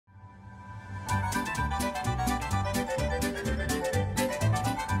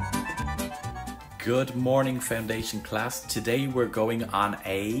Good morning, Foundation class. Today we're going on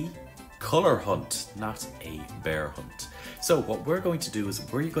a color hunt, not a bear hunt. So what we're going to do is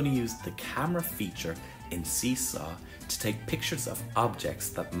we're going to use the camera feature in Seesaw to take pictures of objects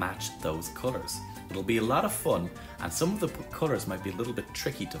that match those colors. It'll be a lot of fun and some of the colors might be a little bit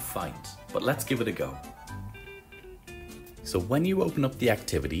tricky to find, but let's give it a go. So when you open up the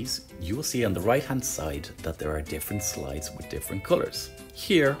activities, you will see on the right hand side that there are different slides with different colors.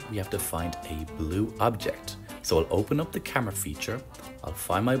 Here we have to find a blue object. So I'll open up the camera feature, I'll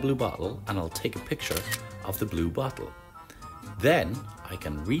find my blue bottle and I'll take a picture of the blue bottle. Then I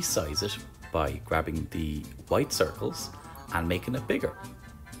can resize it by grabbing the white circles and making it bigger.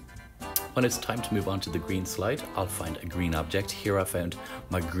 When it's time to move on to the green slide, I'll find a green object. Here I found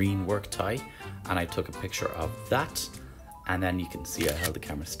my green work tie and I took a picture of that. And then you can see I held the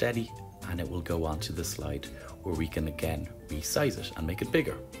camera steady and it will go on to the slide where we can again resize it and make it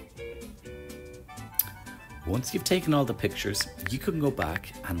bigger. Once you've taken all the pictures, you can go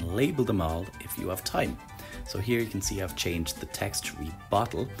back and label them all if you have time. So here you can see I've changed the text to read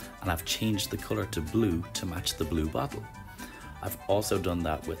bottle and I've changed the color to blue to match the blue bottle. I've also done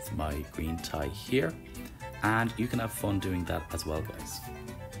that with my green tie here and you can have fun doing that as well, guys.